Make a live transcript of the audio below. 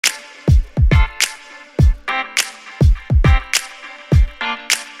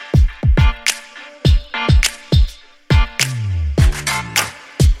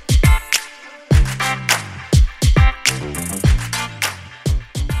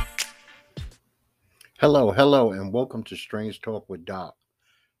Hello, and welcome to Strange Talk with Doc.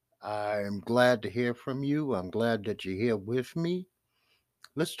 I am glad to hear from you. I'm glad that you're here with me.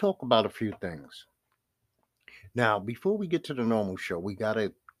 Let's talk about a few things. Now, before we get to the normal show, we got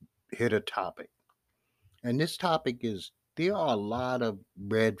to hit a topic. And this topic is there are a lot of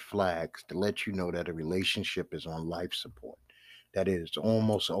red flags to let you know that a relationship is on life support, that it's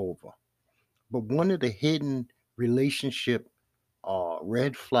almost over. But one of the hidden relationship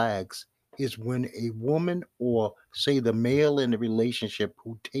red flags is when a woman or say the male in the relationship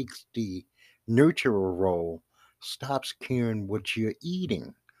who takes the nurturer role stops caring what you're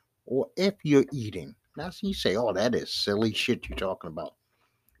eating or if you're eating. Now, so you say, oh, that is silly shit you're talking about.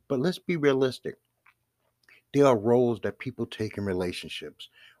 But let's be realistic. There are roles that people take in relationships.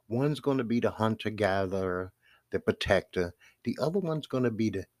 One's going to be the hunter gatherer, the protector. The other one's going to be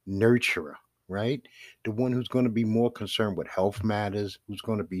the nurturer, right? The one who's going to be more concerned with health matters, who's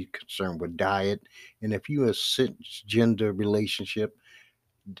going to be concerned with diet. And if you're a cisgender relationship,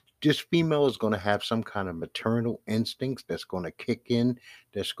 this female is going to have some kind of maternal instincts that's going to kick in,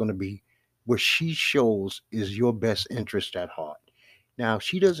 that's going to be what she shows is your best interest at heart. Now,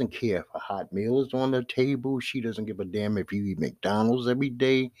 she doesn't care if a hot meal is on the table. She doesn't give a damn if you eat McDonald's every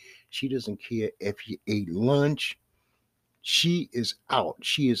day. She doesn't care if you ate lunch. She is out.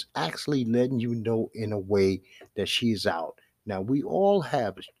 She is actually letting you know in a way that she is out. Now, we all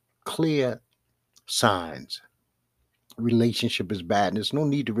have clear signs. Relationship is bad, and there's no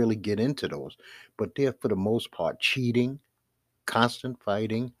need to really get into those. But they're, for the most part, cheating, constant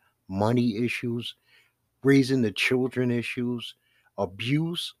fighting, money issues, raising the children issues,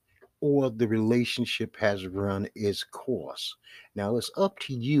 abuse, or the relationship has run its course. Now it's up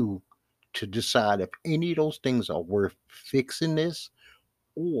to you to decide if any of those things are worth fixing this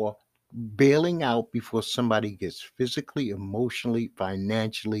or bailing out before somebody gets physically, emotionally,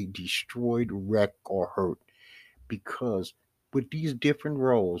 financially destroyed, wrecked, or hurt. Because with these different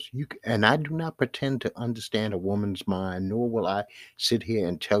roles, and I do not pretend to understand a woman's mind, nor will I sit here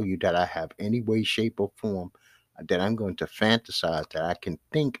and tell you that I have any way, shape, or form that I'm going to fantasize that I can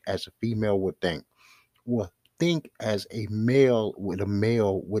think as a female would think, or think as a male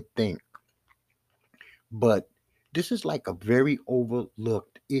would think. But this is like a very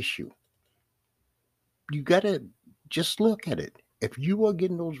overlooked issue. You gotta just look at it. If you are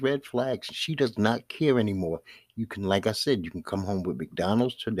getting those red flags, she does not care anymore. You can, like I said, you can come home with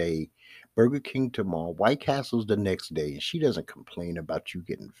McDonald's today, Burger King tomorrow, White Castle's the next day, and she doesn't complain about you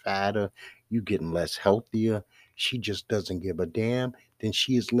getting fatter, you getting less healthier. She just doesn't give a damn. Then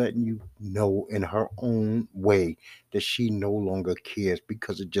she is letting you know in her own way that she no longer cares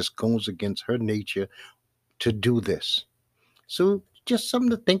because it just goes against her nature to do this. So just something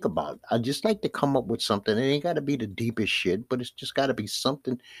to think about. I just like to come up with something. It ain't got to be the deepest shit, but it's just got to be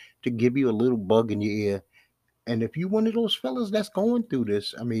something to give you a little bug in your ear. And if you one of those fellas that's going through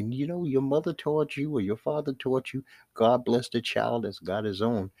this, I mean, your mother taught you or your father taught you, God bless the child that's got his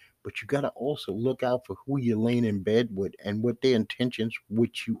own. But you got to also look out for who you're laying in bed with and what their intentions,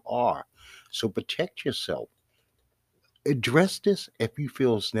 which you are. So protect yourself. Address this if you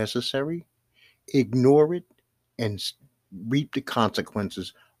feel it's necessary. Ignore it and reap the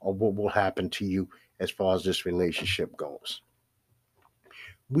consequences of what will happen to you as far as this relationship goes.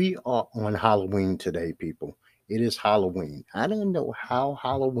 We are on Halloween today, people. It is Halloween. I don't know how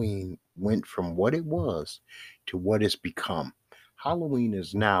Halloween went from what it was to what it's become. Halloween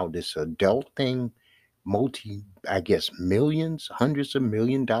is now this adult thing, I guess, millions, hundreds of $1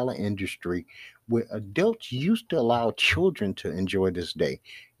 million industry where adults used to allow children to enjoy this day.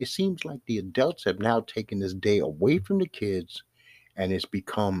 It seems like the adults have now taken this day away from the kids and it's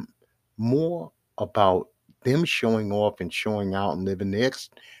become more about them showing off and showing out and living their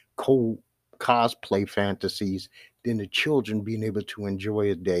cool cosplay fantasies than the children being able to enjoy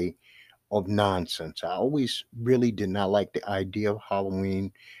a day of nonsense. I always really did not like the idea of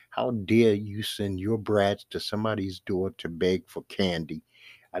Halloween. How dare you send your brats to somebody's door to beg for candy?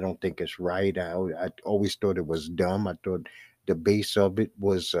 I don't think it's right. I always thought it was dumb. I thought the base of it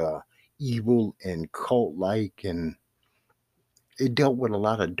was evil and cult like, and it dealt with a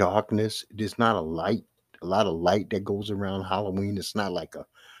lot of darkness. There's not a lot of light that goes around Halloween. It's not like a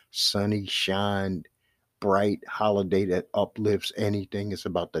sunny, shine, bright holiday that uplifts anything. It's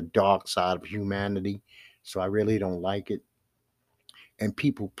about the dark side of humanity. So I really don't like it. And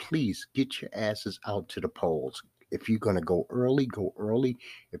people, please get your asses out to the polls. If you're going to go early, go early.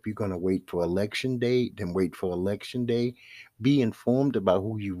 If you're going to wait for election day, then wait for election day. Be informed about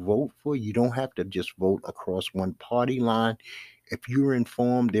who you vote for. You don't have to just vote across one party line. If you're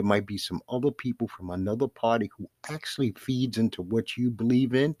informed, there might be some other people from another party who actually feeds into what you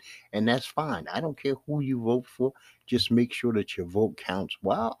believe in, and that's fine. I don't care who you vote for. Just make sure that your vote counts.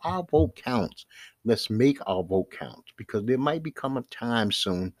 While our vote counts, let's make our vote count because there might become a time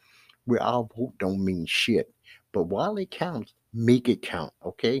soon where our vote don't mean shit. But while it counts, make it count,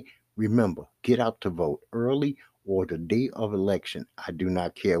 okay? Remember, get out to vote early or the day of election. I do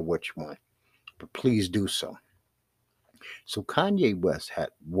not care which one, but please do so. So Kanye West had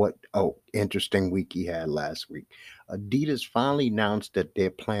interesting week he had last week. Adidas finally announced that they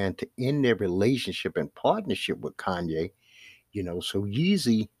plan to end their relationship and partnership with Kanye. So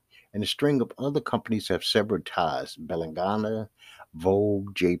Yeezy and a string of other companies have severed ties. Belangana,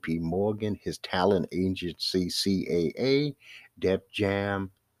 Vogue, JP Morgan, his talent agency CAA, Def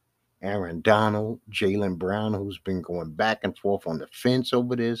Jam, Aaron Donald, Jalen Brown, who's been going back and forth on the fence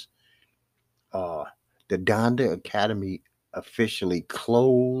over this. Uh, the Donda Academy officially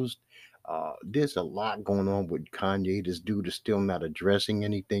closed. There's a lot going on with Kanye. This dude is still not addressing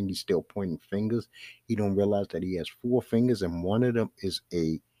anything. He's still pointing fingers. He don't realize that he has four fingers, and one of them is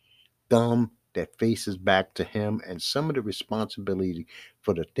a thumb that faces back to him. And some of the responsibility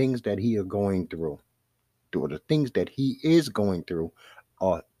for the things that he are going through or the things that he is going through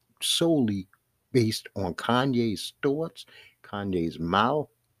are solely based on Kanye's thoughts, Kanye's mouth,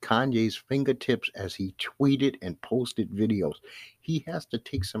 Kanye's fingertips as he tweeted and posted videos. He has to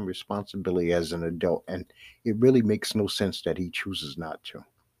take some responsibility as an adult, and it really makes no sense that he chooses not to.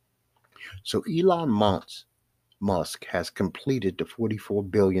 So Musk has completed the $44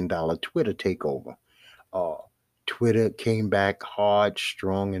 billion Twitter takeover. Uh, Twitter came back hard,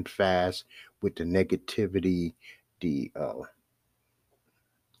 strong, and fast with the negativity, the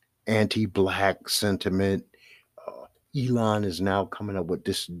anti black sentiment. Uh, Elon is now coming up with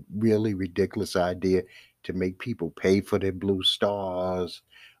this really ridiculous idea to make people pay for their blue stars.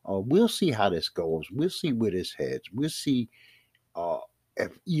 We'll see how this goes. We'll see where this heads. We'll see uh,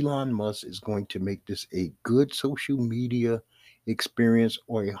 if Elon Musk is going to make this a good social media experience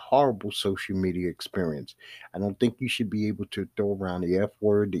or a horrible social media experience. I don't think you should be able to throw around the F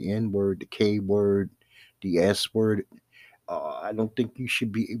word, the N word, the K word, the S word. I don't think you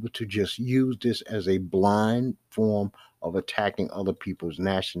should be able to just use this as a blind form of attacking other people's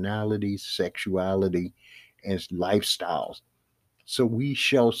nationalities, sexuality, and lifestyles. So we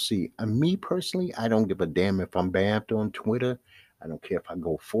shall see. And me personally, I don't give a damn if I'm banned on Twitter. I don't care if I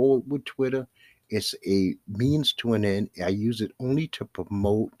go forward with Twitter. It's a means to an end. I use it only to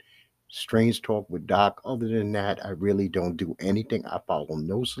promote Strange Talk with Doc. Other than that, I really don't do anything. I follow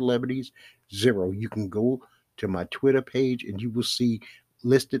no celebrities, zero. You can go to my Twitter page and you will see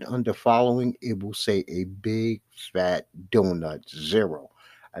listed under following, it will say a big fat donut, zero.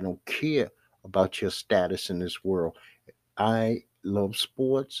 I don't care about your status in this world. I love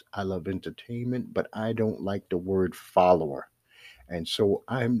sports, I love entertainment, but I don't like the word follower. And so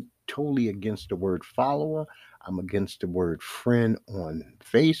I'm totally against the word follower. I'm against the word friend on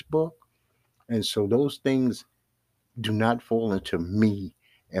Facebook. And so those things do not fall into me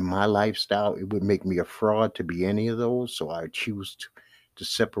and my lifestyle. It would make me a fraud to be any of those. So I choose to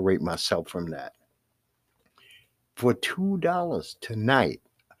separate myself from that. For $2 tonight,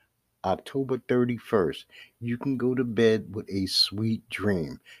 October 31st, you can go to bed with a sweet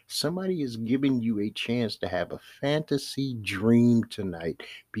dream. Somebody is giving you a chance to have a fantasy dream tonight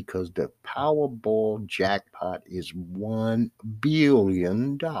because the Powerball jackpot is $1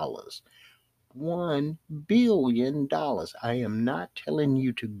 billion. $1 billion. I am not telling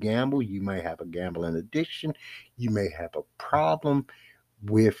you to gamble. You may have a gambling addiction. You may have a problem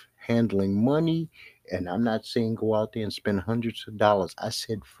with handling money. And I'm not saying go out there and spend hundreds of dollars. I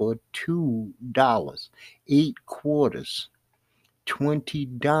said for $2, eight quarters, 20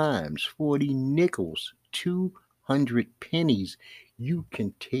 dimes, 40 nickels, 200 pennies, you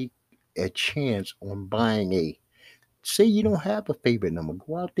can take a chance on buying a, say you don't have a favorite number,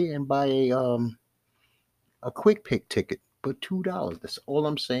 go out there and buy a quick pick ticket for $2. That's all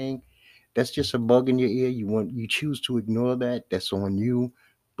I'm saying. That's just a bug in your ear. You choose to ignore that. That's on you.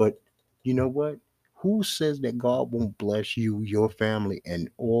 But you know what? Who says that God won't bless you, your family, and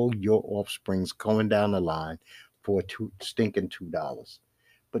all your offsprings going down the line for two stinking $2?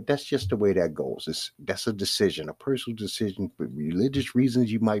 But that's just the way that goes. That's a decision, a personal decision. For religious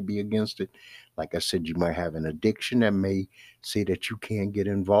reasons, you might be against it. Like I said, you might have an addiction that may say that you can't get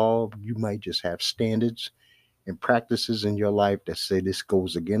involved. You might just have standards and practices in your life that say this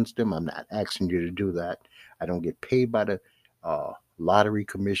goes against them. I'm not asking you to do that. I don't get paid by the lottery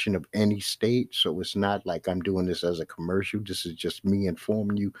commission of any state, so it's not like I'm doing this as a commercial. This is just me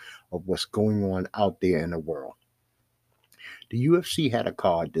informing you of what's going on out there in the world. The UFC had a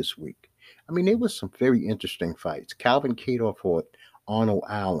card this week. I mean, there was some very interesting fights. Calvin Kattar fought Arnold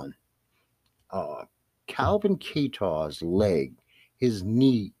Allen. Uh, Calvin Kattar's leg, his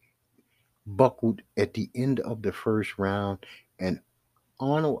knee buckled at the end of the first round, and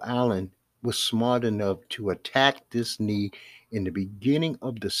Arnold Allen was smart enough to attack this knee in the beginning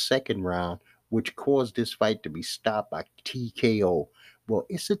of the second round, which caused this fight to be stopped by TKO. Well,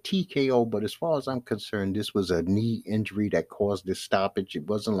 it's a TKO, but as far as I'm concerned, this was a knee injury that caused this stoppage. It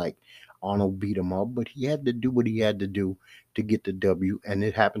wasn't like Arnold beat him up, but he had to do what he had to do to get the W, and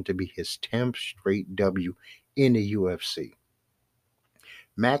it happened to be his 10th straight W in the UFC.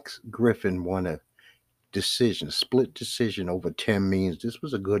 Max Griffin won a split decision over Tim Means. This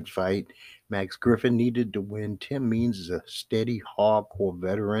was a good fight. Max Griffin needed to win. Tim Means is a steady, hardcore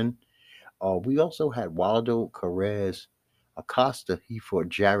veteran. We also had Waldo Perez Acosta. He fought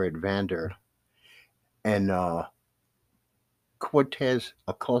Jared Vander. And Cortez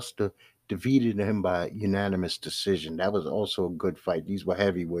Acosta defeated him by unanimous decision. That was also a good fight. These were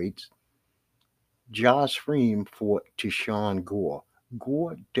heavyweights. Josh Freem fought Tishawn Gore.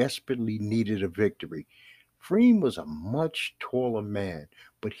 Gore desperately needed a victory. Freem was a much taller man,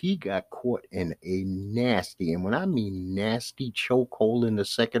 but he got caught in a nasty, and when I mean nasty, chokehold in the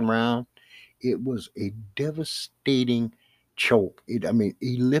second round, it was a devastating choke. I mean,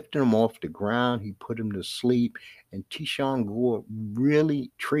 he lifted him off the ground, he put him to sleep, and Tresean Gore,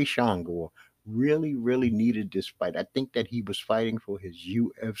 really needed this fight. I think that he was fighting for his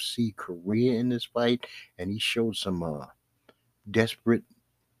UFC career in this fight, and he showed some desperate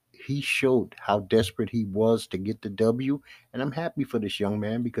he showed how desperate he was to get the W. And I'm happy for this young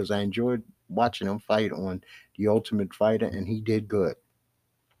man because I enjoyed watching him fight on The Ultimate Fighter, and he did good.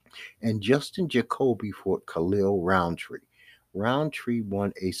 And Justin Jacoby fought Khalil Roundtree. Roundtree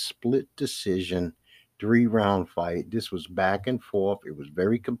won a split decision 3-round fight. This was back and forth. It was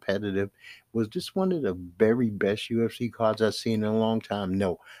very competitive. Was this one of the very best UFC cards I've seen in a long time?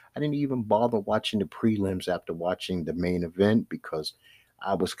 No, I didn't even bother watching the prelims after watching the main event because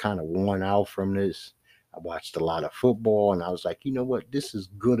I was kind of worn out from this. I watched a lot of football and I was like, you know what? This is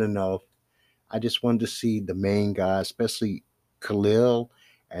good enough. I just wanted to see the main guy, especially Khalil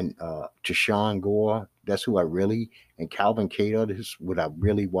and Tashawn Gore. That's who I really, and Calvin Kattar. This is what I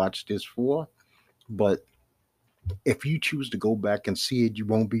really watched this for. But if you choose to go back and see it, you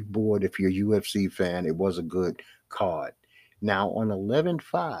won't be bored if you're a UFC fan. It was a good card. Now on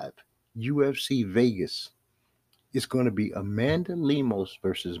 11/5, UFC Vegas, it's going to be Amanda Lemos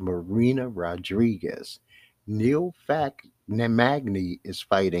versus Marina Rodriguez. Neil Magny is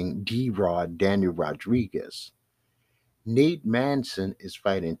fighting D-Rod Daniel Rodriguez. Nate Manson is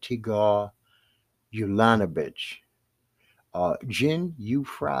fighting Tigor Ulanovich. Jin Yu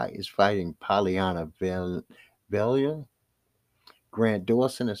Fry is fighting Poliana Velia. Grant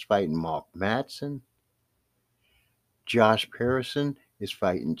Dawson is fighting Mark Madsen. Josh Harrison is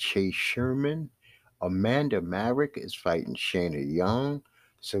fighting Chase Sherman. Amanda Marek is fighting Shayna Young.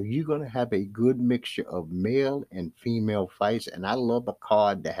 So you're going to have a good mixture of male and female fights. And I love a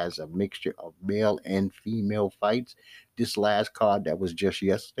card that has a mixture of male and female fights. This last card that was just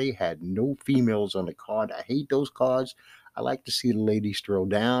yesterday had no females on the card. I hate those cards. I like to see the ladies throw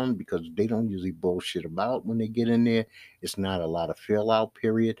down because they don't usually bullshit about when they get in there. It's not a lot of fill out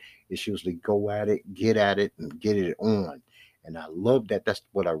period. It's usually go at it, and get it on. And I love that. That's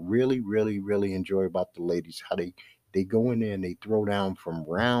what I really enjoy about the ladies. How they go in there and they throw down from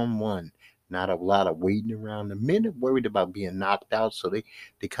round one. Not a lot of waiting around. The men are worried about being knocked out, so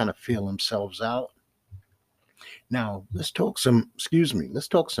they kind of feel themselves out. Now let's talk some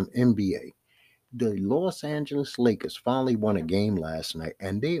NBA. The Los Angeles Lakers finally won a game last night,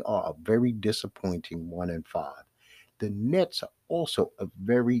 and they are a very disappointing 1-5. The Nets are also a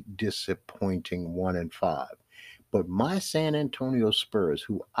very disappointing 1-5. But my San Antonio Spurs,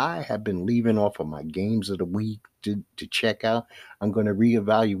 who I have been leaving off of my games of the week to check out, I'm going to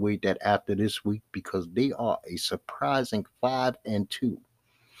reevaluate that after this week because they are a surprising 5-2.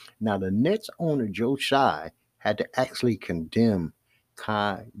 Now, the Nets owner Joe Tsai had to actually condemn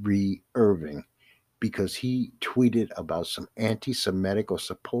Kyrie Irving because he tweeted about some anti Semitic or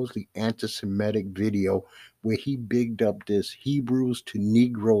supposedly anti Semitic video where he bigged up this Hebrews to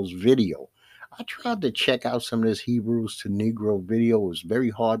Negroes video. I tried to check out some of this Hebrews to Negro video. It was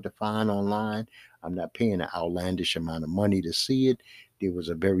very hard to find online. I'm not paying an outlandish amount of money to see it. There was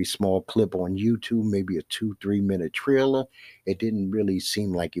a very small clip on YouTube, maybe a 2-3 minute trailer. It didn't really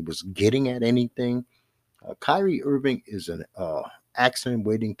seem like it was getting at anything. Kyrie Irving is an accident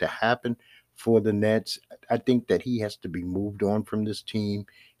waiting to happen for the Nets. I think that he has to be moved on from this team.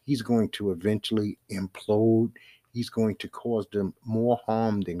 He's going to eventually implode. he's going to cause them more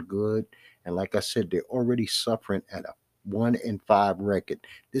harm than good. And like I said, they're already suffering at a 1-5 record.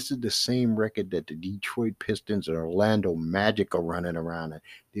 This is the same record that the Detroit Pistons and Orlando Magic are running around in.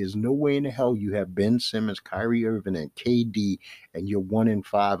 There's no way in the hell you have Ben Simmons, Kyrie Irving, and KD, and you're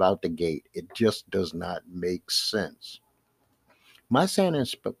 1-5 out the gate. It just does not make sense. My San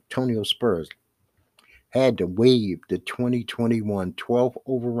Antonio Spurs had to waive the 2021 12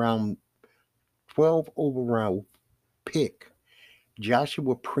 overall pick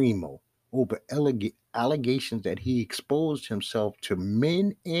Joshua Primo over allegations that he exposed himself to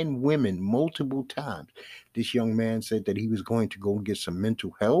men and women multiple times. This young man said that he was going to go get some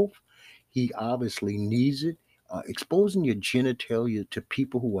mental health. He obviously needs it. Exposing your genitalia to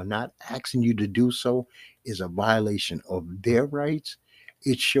people who are not asking you to do so is a violation of their rights.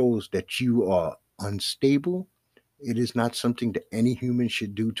 It shows that you are unstable. It is not something that any human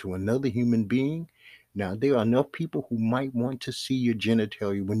should do to another human being. Now, there are enough people who might want to see your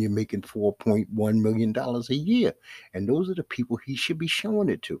genitalia when you're making $4.1 million a year. And those are the people he should be showing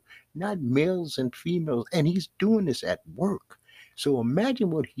it to, not males and females. And he's doing this at work. So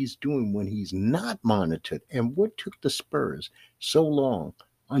imagine what he's doing when he's not monitored. And what took the Spurs so long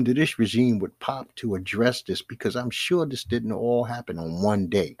under this regime with Pop to address this? Because I'm sure this didn't all happen on one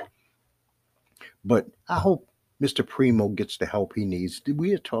day. But I hope Mr. Primo gets the help he needs.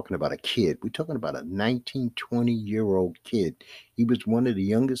 We are talking about a kid. We're talking about a 19, 20-year-old kid. He was one of the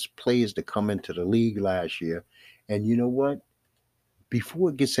youngest players to come into the league last year. And you know what? Before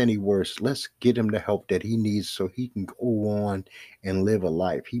it gets any worse, let's get him the help that he needs so he can go on and live a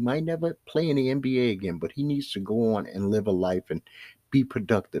life. He might never play in the NBA again, but he needs to go on and live a life and be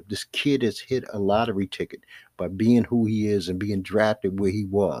productive. This kid has hit a lottery ticket by being who he is and being drafted where he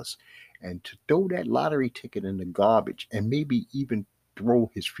was. And to throw that lottery ticket in the garbage and maybe even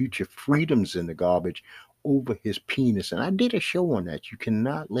throw his future freedoms in the garbage over his penis. And I did a show on that. You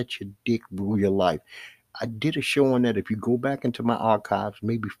cannot let your dick rule your life. I did a show on that. If you go back into my archives,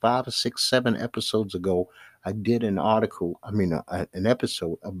 maybe 5 or 6, 7 episodes ago, I did an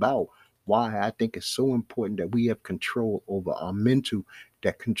episode about why I think it's so important that we have control over our mental,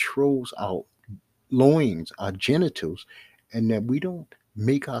 that controls our loins, our genitals, and that we don't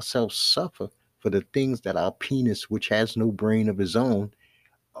make ourselves suffer for the things that our penis, which has no brain of its own,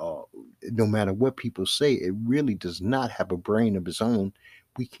 uh, no matter what people say, it really does not have a brain of its own.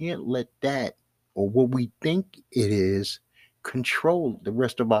 We can't let that or what we think it is control the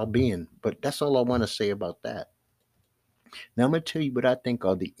rest of our being. But that's all I want to say about that. Now, I'm going to tell you what I think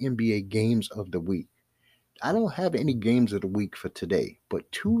are the NBA games of the week. I don't have any games of the week for today,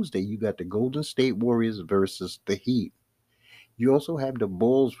 but Tuesday you got the Golden State Warriors versus the Heat. You also have the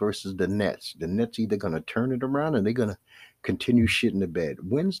Bulls versus the Nets. The Nets either going to turn it around and they're going to continue shitting the bed.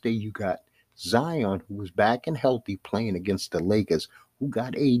 Wednesday, you got Zion, who was back and healthy, playing against the Lakers, who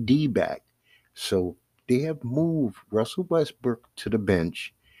got AD back. So they have moved Russell Westbrook to the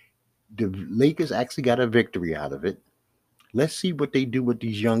bench. The Lakers actually got a victory out of it. Let's see what they do with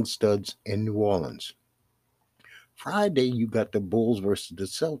these young studs in New Orleans. Friday, you got the Bulls versus the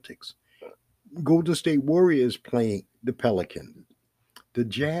Celtics. Golden State Warriors playing the Pelicans. The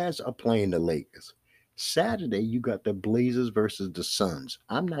Jazz are playing the Lakers. Saturday, you got the Blazers versus the Suns.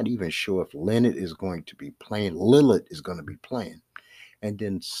 I'm not even sure if Leonard is going to be playing. Lillard is going to be playing. And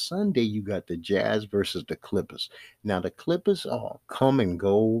then Sunday, you got the Jazz versus the Clippers. Now, the Clippers are come and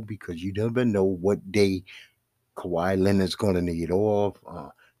go because you never know what day Kawhi Leonard's going to need off.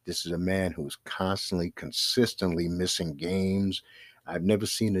 This is a man who's constantly, consistently missing games. I've never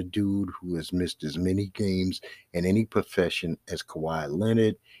seen a dude who has missed as many games in any profession as Kawhi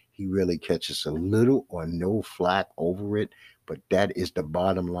Leonard. He really catches a little or no flack over it, but that is the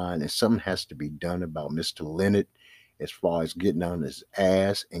bottom line. And something has to be done about Mr. Leonard as far as getting on his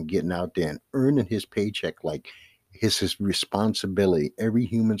ass and getting out there and earning his paycheck like his responsibility, every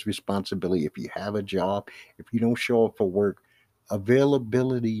human's responsibility. If you have a job, if you don't show up for work,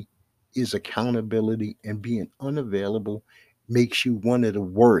 availability is accountability, and being unavailable makes you one of the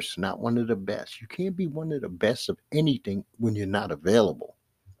worst, not one of the best. You can't be one of the best of anything when you're not available.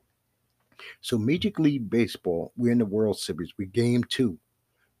 So, Major League Baseball, we're in the World Series. We game two.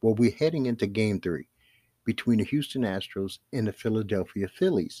 Well, we're heading into game three between the Houston Astros and the Philadelphia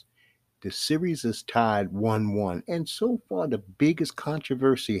Phillies. The series is tied 1-1. And so far, the biggest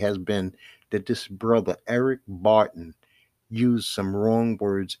controversy has been that this brother, Eric Barton, used some wrong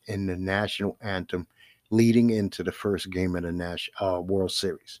words in the national anthem leading into the first game of the World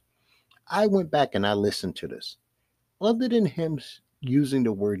Series. I went back and I listened to this. Other than him using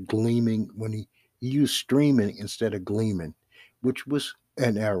the word gleaming when he used streaming instead of gleaming, which was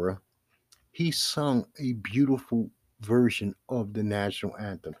an error, he sung a beautiful version of the national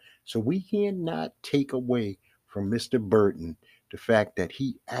anthem. So we cannot take away from Mr. Burton the fact that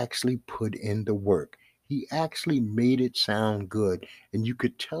he actually put in the work. He actually made it sound good. And you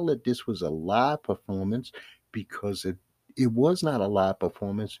could tell that this was a live performance because it was not a live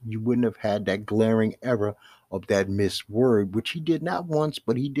performance. You wouldn't have had that glaring error of that missed word, which he did not once,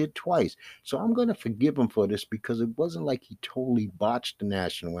 but he did twice. So I'm going to forgive him for this because it wasn't like he totally botched the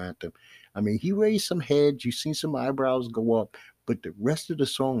national anthem. I mean, he raised some heads, you seen some eyebrows go up, but the rest of the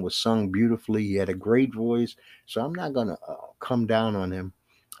song was sung beautifully. He had a great voice, so I'm not gonna come down on him.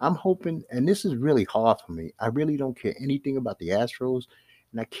 I'm hoping, and this is really hard for me. I really don't care anything about the Astros,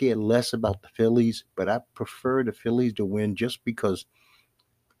 and I care less about the Phillies, but I prefer the Phillies to win just because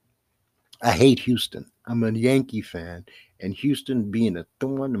I hate Houston. I'm a Yankee fan, and Houston being a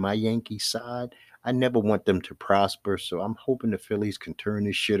thorn in my Yankee side, I never want them to prosper. So I'm hoping the Phillies can turn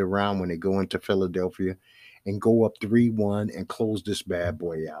this shit around when they go into Philadelphia and go up 3-1 and close this bad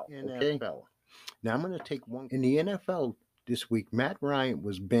boy out. Okay. NFL. Now I'm going to take one. In the NFL this week, Matt Ryan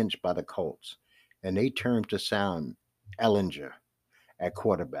was benched by the Colts, and they turned to Sam Ellinger at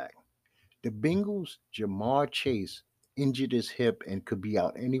quarterback. The Bengals, Jamar Chase injured his hip and could be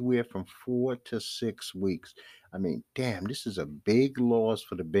out anywhere from 4 to 6 weeks. I mean, damn, this is a big loss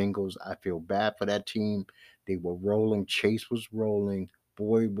for the Bengals. I feel bad for that team. They were rolling. Chase was rolling.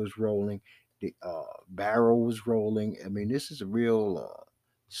 Boyd was rolling. The Barrow was rolling. I mean, this is a real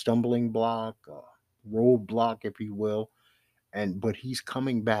stumbling block, roadblock, if you will, but he's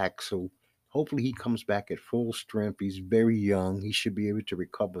coming back. So hopefully he comes back at full strength. He's very young. He should be able to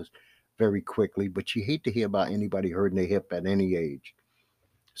recover very quickly. But you hate to hear about anybody hurting their hip at any age.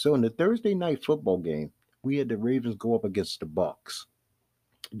 So in the Thursday night football game, we had the Ravens go up against the Bucks.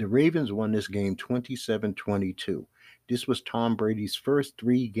 The Ravens won this game 27-22. This was Tom Brady's first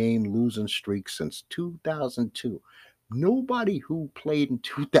 3-game losing streak since 2002. Nobody who played in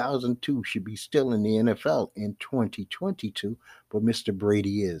 2002 should be still in the NFL in 2022, but Mr.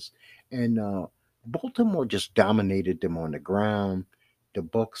 Brady is. And Baltimore just dominated them on the ground. The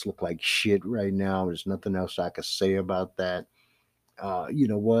Bucks look like shit right now. There's nothing else I could say about that. You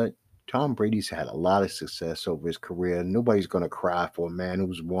know what? Tom Brady's had a lot of success over his career. Nobody's going to cry for a man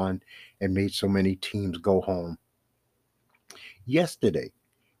who's won and made so many teams go home. Yesterday,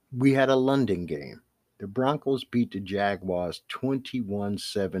 we had a London game. The Broncos beat the Jaguars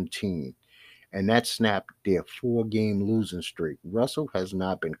 21-17, and that snapped their 4-game losing streak. Russell has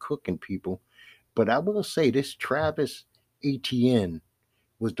not been cooking people, but I will say this Travis Etienne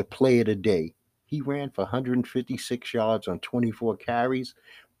was the play of the day. He ran for 156 yards on 24 carries,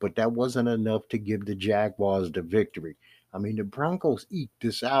 but that wasn't enough to give the Jaguars the victory. I mean, the Broncos eked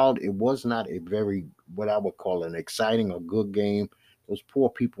this out. It was not a very, what I would call an exciting or good game. Those poor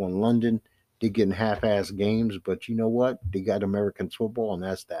people in London, they're getting half ass games, but you know what? They got American football, and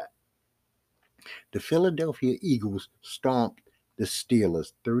that's that. The Philadelphia Eagles stomped the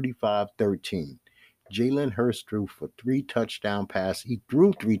Steelers 35-13. Jalen Hurts threw for 3 touchdown passes. He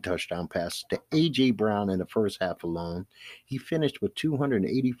threw 3 touchdown passes to A.J. Brown in the first half alone. He finished with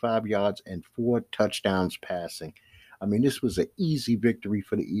 285 yards and 4 touchdowns passing. I mean, this was an easy victory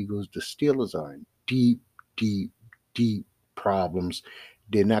for the Eagles. The Steelers are in deep, deep, deep problems.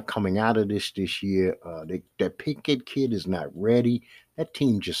 They're not coming out of this year. That Pickett kid is not ready. That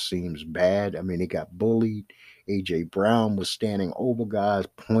team just seems bad. I mean, they got bullied. A.J. Brown was standing over guys,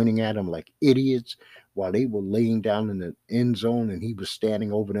 pointing at them like idiots while they were laying down in the end zone, and he was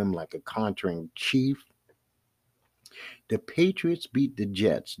standing over them like a conquering chief. The Patriots beat the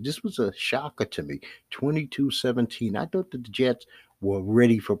Jets. This was a shocker to me, 22-17. I thought that the Jets were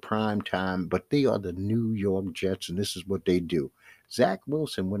ready for prime time, but they are the New York Jets, and this is what they do. Zach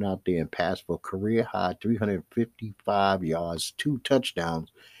Wilson went out there and passed for a career high 355 yards, 2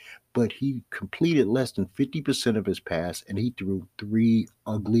 touchdowns, but he completed less than 50% of his pass and he threw 3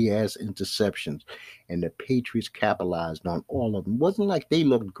 ugly ass interceptions. And the Patriots capitalized on all of them. It wasn't like they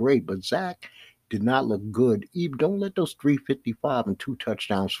looked great, but Zach did not look good. Even don't let those 355 and 2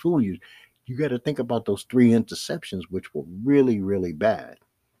 touchdowns fool you. You got to think about those 3 interceptions, which were really, really bad.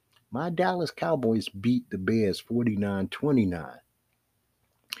 My Dallas Cowboys beat the Bears 49-29.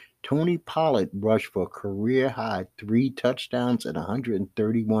 Tony Pollard rushed for a career high 3 touchdowns and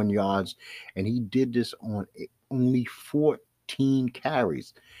 131 yards, and he did this on only 14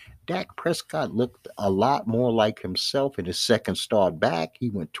 carries. Dak Prescott looked a lot more like himself in his second start back. He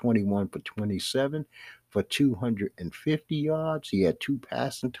went 21 for 27 for 250 yards. He had 2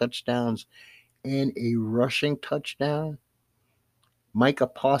 passing touchdowns and a rushing touchdown. Micah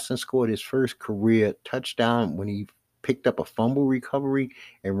Parsons scored his first career touchdown when he picked up a fumble recovery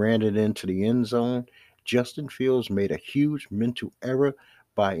and ran it into the end zone. Justin Fields made a huge mental error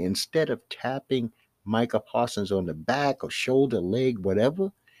by instead of tapping Micah Parsons on the back or shoulder, leg,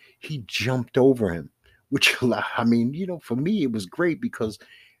 whatever, he jumped over him. Which, I mean, for me, it was great because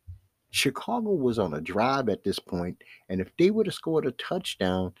Chicago was on a drive at this point, and if they would have scored a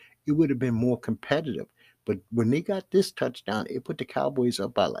touchdown, it would have been more competitive. But when they got this touchdown, it put the Cowboys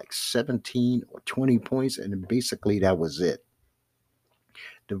up by like 17 or 20 points, and then basically that was it.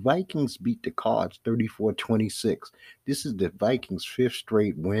 The Vikings beat the Cards 34-26. This is the Vikings' fifth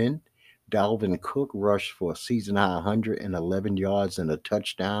straight win. Dalvin Cook rushed for a season high 111 yards and a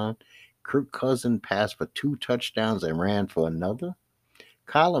touchdown. Kirk Cousins passed for two touchdowns and ran for another.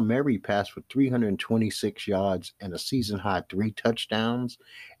 Kyler Murray passed for 326 yards and a season high three touchdowns,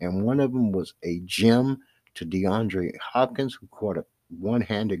 and one of them was a gem to DeAndre Hopkins, who caught a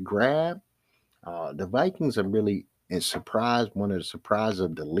one-handed grab. The Vikings are really a surprise, one of the surprises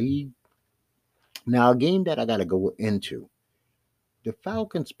of the league. Now, a game that I got to go into. The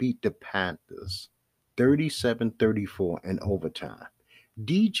Falcons beat the Panthers 37-34 in overtime.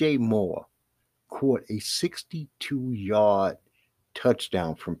 DJ Moore caught a 62-yard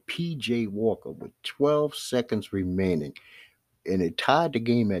touchdown from PJ Walker with 12 seconds remaining, and it tied the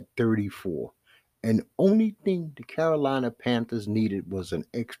game at 34. And only thing the Carolina Panthers needed was an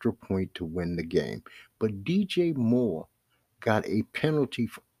extra point to win the game. But DJ Moore got a penalty,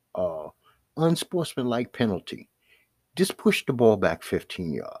 unsportsmanlike penalty. Just pushed the ball back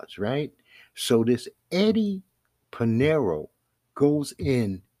 15 yards, right? So this Eddie Pinheiro goes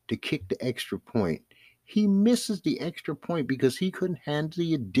in to kick the extra point. He misses the extra point because he couldn't handle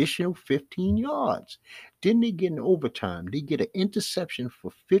the additional 15 yards. Then they get an overtime. They get an interception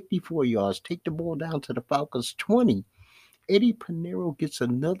for 54 yards, take the ball down to the Falcons 20. Eddie Pinheiro gets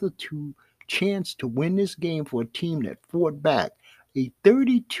another two chance to win this game for a team that fought back. A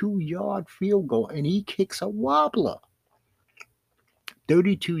 32-yard field goal, and he kicks a wobbler.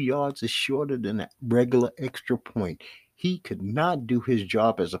 32 yards is shorter than a regular extra point. He could not do his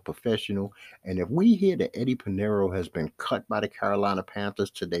job as a professional. And if we hear that Eddie Pinheiro has been cut by the Carolina Panthers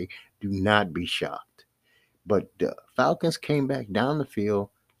today, do not be shocked. But the Falcons came back down the field.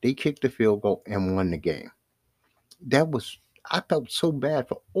 They kicked the field goal and won the game. I felt so bad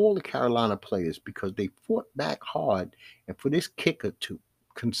for all the Carolina players because they fought back hard, and for this kicker to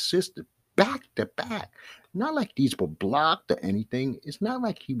consist back to back. Not like these were blocked or anything. It's not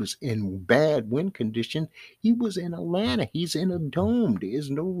like he was in bad wind condition. He was in Atlanta. He's in a dome. There is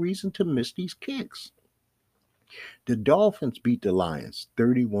no reason to miss these kicks. The Dolphins beat the Lions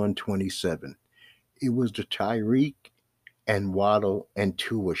 31-27. It was the Tyreek and Waddle and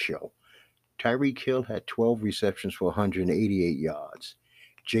Tua show. Tyreek Hill had 12 receptions for 188 yards.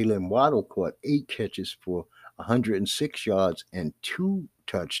 Jalen Waddle caught 8 catches for 106 yards and 2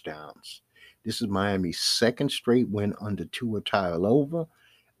 touchdowns. This is Miami's second straight win under Tua Tagovailoa.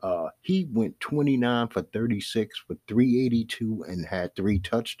 He went 29 for 36 for 382 and had 3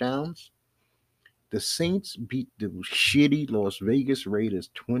 touchdowns. The Saints beat the shitty Las Vegas Raiders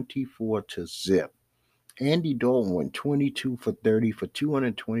 24-0. Andy Dalton went 22 for 30 for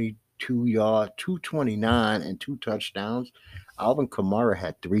 222 yards, 229 and 2 touchdowns. Alvin Kamara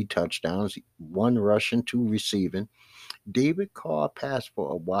had 3 touchdowns, 1 rushing, 2 receiving. David Carr passed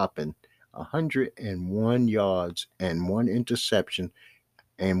for a whopping 101 yards and 1 interception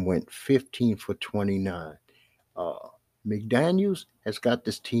and went 15 for 29. McDaniels has got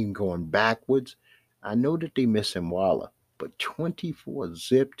this team going backwards. I know that they missing Waller, but 24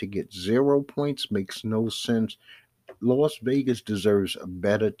 zip to get 0 points makes no sense. Las Vegas deserves a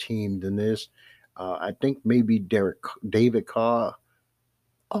better team than this. I think maybe David Carr.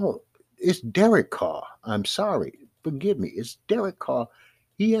 Oh, it's Derek Carr. I'm sorry. Forgive me. It's Derek Carr.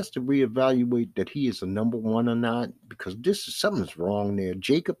 He has to reevaluate that he is a number one or not because something's wrong there.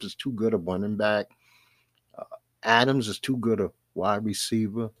 Jacobs is too good a running back. Adams is too good a wide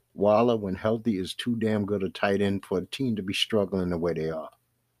receiver. Waller, when healthy, is too damn good a tight end for a team to be struggling the way they are.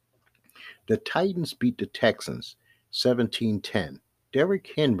 The Titans beat the Texans 17-10.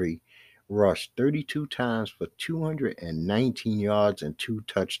 Derrick Henry rushed 32 times for 219 yards and 2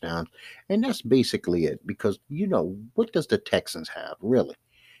 touchdowns. And that's basically it because, what does the Texans have, really?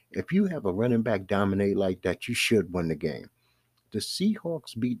 If you have a running back dominate like that, you should win the game. The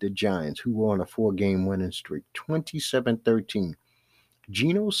Seahawks beat the Giants, who were on a 4-game winning streak, 27-13.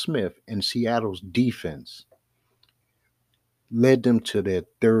 Geno Smith and Seattle's defense led them to their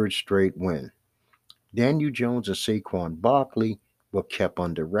 3rd straight win. Daniel Jones and Saquon Barkley were kept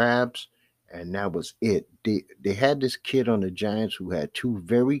under wraps, and that was it. They had this kid on the Giants who had 2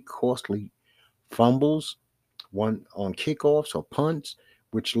 very costly fumbles one on kickoffs or punts,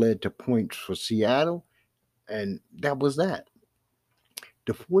 which led to points for Seattle. And that was that.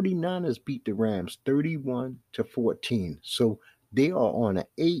 The 49ers beat the Rams 31-14. So they are on an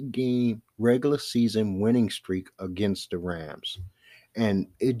 8-game regular season winning streak against the Rams. And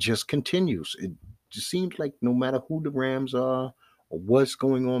it just continues. It just seems like no matter who the Rams are or what's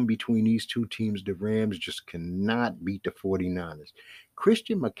going on between these two teams, the Rams just cannot beat the 49ers.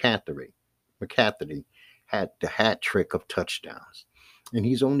 Christian McCaffrey had the hat trick of touchdowns. And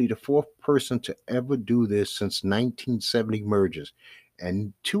he's only the fourth person to ever do this since 1970 mergers.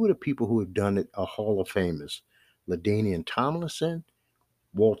 And two of the people who have done it are Hall of Famers, LaDainian Tomlinson,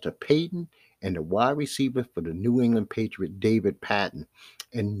 Walter Payton, and the wide receiver for the New England Patriot, David Patton.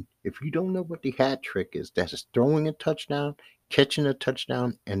 And if you don't know what the hat trick is, that's throwing a touchdown, catching a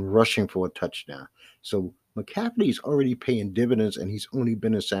touchdown, and rushing for a touchdown. So McCaffrey's already paying dividends, and he's only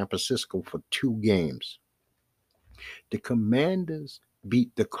been in San Francisco for 2 games. The Commanders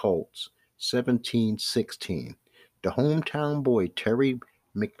beat the Colts 17-16. The hometown boy, Terry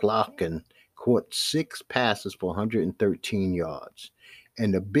McLaughlin, caught 6 passes for 113 yards.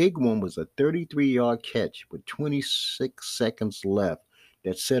 And the big one was a 33-yard catch with 26 seconds left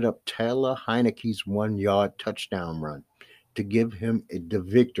that set up Taylor Heineke's 1-yard touchdown run to give him the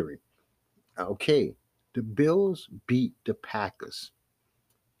victory. Okay, the Bills beat the Packers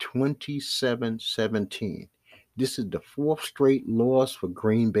 27-17. This is the fourth straight loss for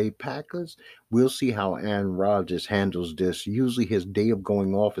Green Bay Packers. We'll see how Aaron Rodgers handles this. Usually his day of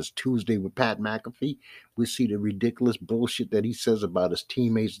going off is Tuesday with Pat McAfee. We see the ridiculous bullshit that he says about his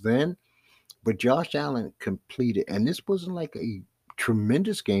teammates then. But Josh Allen completed, and this wasn't like a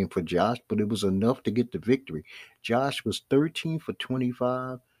tremendous game for Josh, but it was enough to get the victory. Josh was 13 for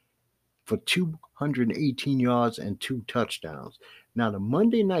 25 for 218 yards and 2 touchdowns. Now, the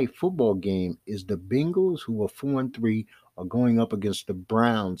Monday night football game is the Bengals, who are 4-3, are going up against the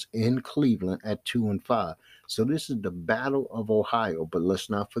Browns in Cleveland at 2-5. So this is the Battle of Ohio. But let's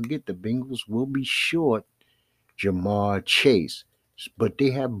not forget the Bengals will be short Jamar Chase, but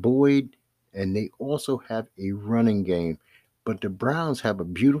they have Boyd and they also have a running game. But the Browns have a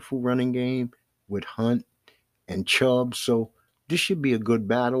beautiful running game with Hunt and Chubb. So this should be a good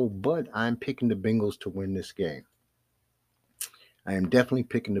battle, but I'm picking the Bengals to win this game. I am definitely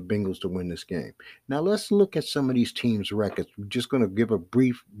picking the Bengals to win this game. Now let's look at some of these teams' records. We're just going to give a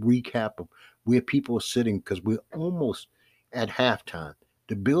brief recap of where people are sitting because we're almost at halftime.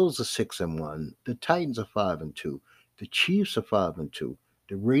 The Bills are 6-1. The Titans are 5-2. The Chiefs are 5-2.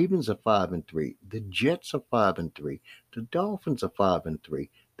 The Ravens are 5-3. The Jets are 5-3. The Dolphins are 5-3.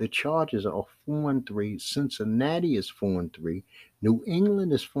 The Chargers are 4-3. Cincinnati is 4-3. New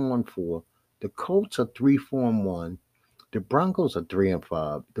England is 4-4. The Colts are 3-4-1. The Broncos are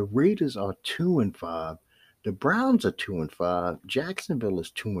 3-5. The Raiders are 2-5. The Browns are 2-5. Jacksonville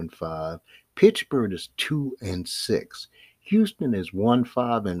is 2-5. Pittsburgh is 2-6. Houston is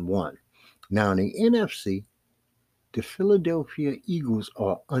 1-5-1. Now in the NFC, the Philadelphia Eagles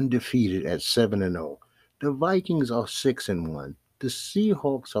are undefeated at 7-0. The Vikings are 6-1. The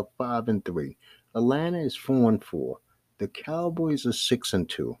Seahawks are 5-3. Atlanta is 4-4. The Cowboys are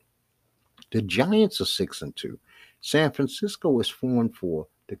 6-2. The Giants are 6-2. San Francisco is 4-4.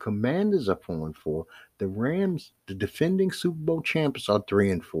 The Commanders are 4-4. The Rams, the defending Super Bowl champions, are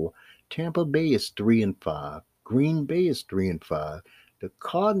 3-4. Tampa Bay is 3-5. Green Bay is 3-5. The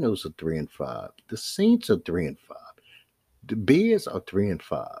Cardinals are 3-5. The Saints are 3-5. The Bears are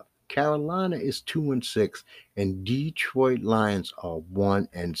 3-5. Carolina is 2-6, and Detroit Lions are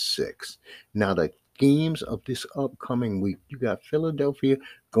 1-6. Now the games of this upcoming week, you got Philadelphia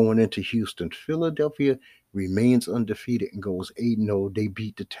going into Houston. Philadelphia remains undefeated and goes 8-0. They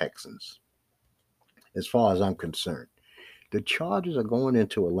beat the Texans, as far as I'm concerned. The Chargers are going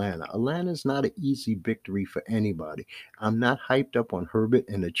into Atlanta. Atlanta's not an easy victory for anybody. I'm not hyped up on Herbert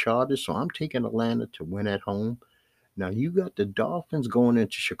and the Chargers, so I'm taking Atlanta to win at home. Now you got the Dolphins going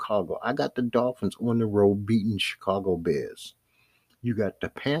into Chicago. I got the Dolphins on the road beating Chicago Bears. You got the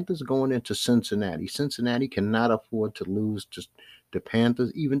Panthers going into Cincinnati. Cincinnati cannot afford to lose to the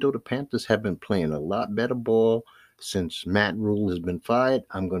Panthers, even though the Panthers have been playing a lot better ball since Matt Rule has been fired.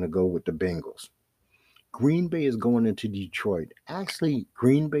 I'm going to go with the Bengals. Green Bay is going into Detroit. Actually,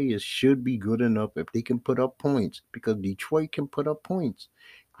 Green Bay should be good enough if they can put up points because Detroit can put up points.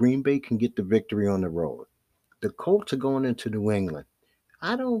 Green Bay can get the victory on the road. The Colts are going into New England.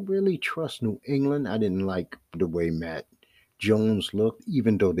 I don't really trust New England. I didn't like the way Matt Jones looked,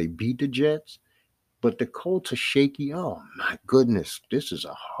 even though they beat the Jets. But the Colts are shaky. Oh my goodness, this is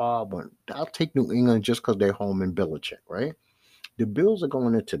a hard one. I'll take New England just because they're home in Belichick, right? The Bills are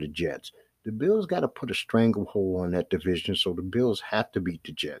going into the Jets. The Bills got to put a stranglehold on that division, so the Bills have to beat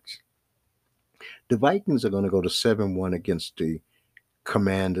the Jets. The Vikings are going to go to 7-1 against the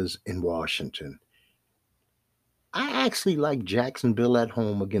Commanders in Washington. I actually like Jacksonville at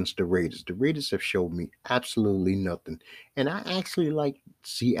home against the Raiders. The Raiders have showed me absolutely nothing. And I actually like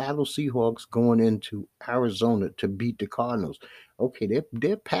Seattle Seahawks going into Arizona to beat the Cardinals. Okay,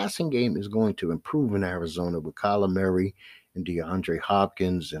 their passing game is going to improve in Arizona with Kyler Murray and DeAndre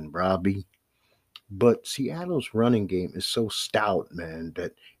Hopkins and Robbie. But Seattle's running game is so stout, man,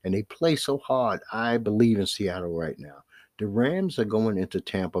 that and they play so hard. I believe in Seattle right now. The Rams are going into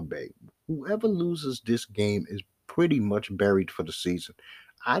Tampa Bay. Whoever loses this game is pretty much buried for the season.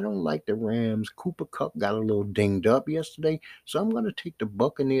 I don't like the Rams. Cooper Cup got a little dinged up yesterday, so I'm going to take the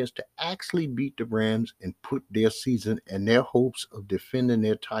Buccaneers to actually beat the Rams and put their season and their hopes of defending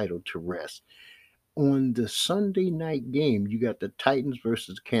their title to rest. On the Sunday night game, you got the Titans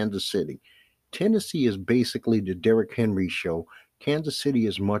versus Kansas City. Tennessee is basically the Derrick Henry show. Kansas City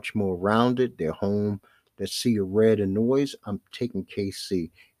is much more rounded. They're home. That sea of red and noise. I'm taking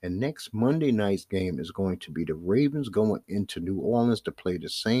KC. And next Monday night's game is going to be the Ravens going into New Orleans to play the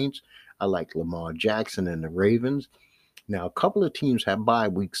Saints. I like Lamar Jackson and the Ravens. Now, a couple of teams have bye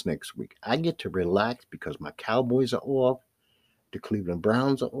weeks next week. I get to relax because my Cowboys are off. The Cleveland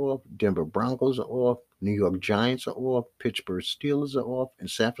Browns are off, Denver Broncos are off, New York Giants are off, Pittsburgh Steelers are off, and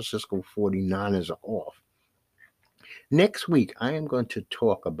San Francisco 49ers are off. Next week, I am going to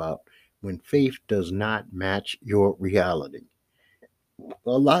talk about when faith does not match your reality.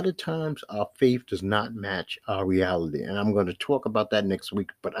 A lot of times, our faith does not match our reality, and I'm going to talk about that next week,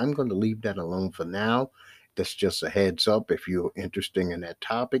 but I'm going to leave that alone for now. That's just a heads up. If you're interested in that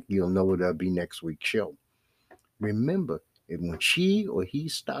topic, you'll know that'll be next week's show. Remember, if when she or he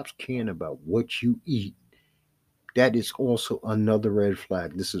stops caring about what you eat, that is also another red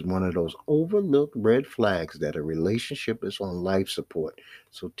flag. This is one of those overlooked red flags that a relationship is on life support.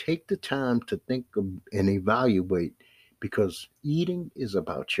 So take the time to think of and evaluate because eating is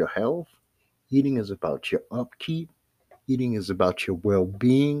about your health, eating is about your upkeep, eating is about your well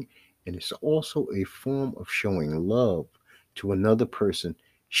being, and it's also a form of showing love to another person,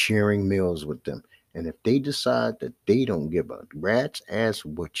 sharing meals with them. And if they decide that they don't give a rat's ass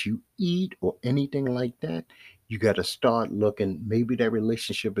what you eat or anything like that, you got to start looking. Maybe that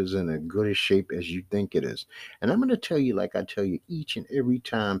relationship is in as good a shape as you think it is. And I'm going to tell you, like I tell you each and every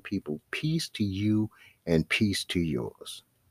time, people, peace to you and peace to yours.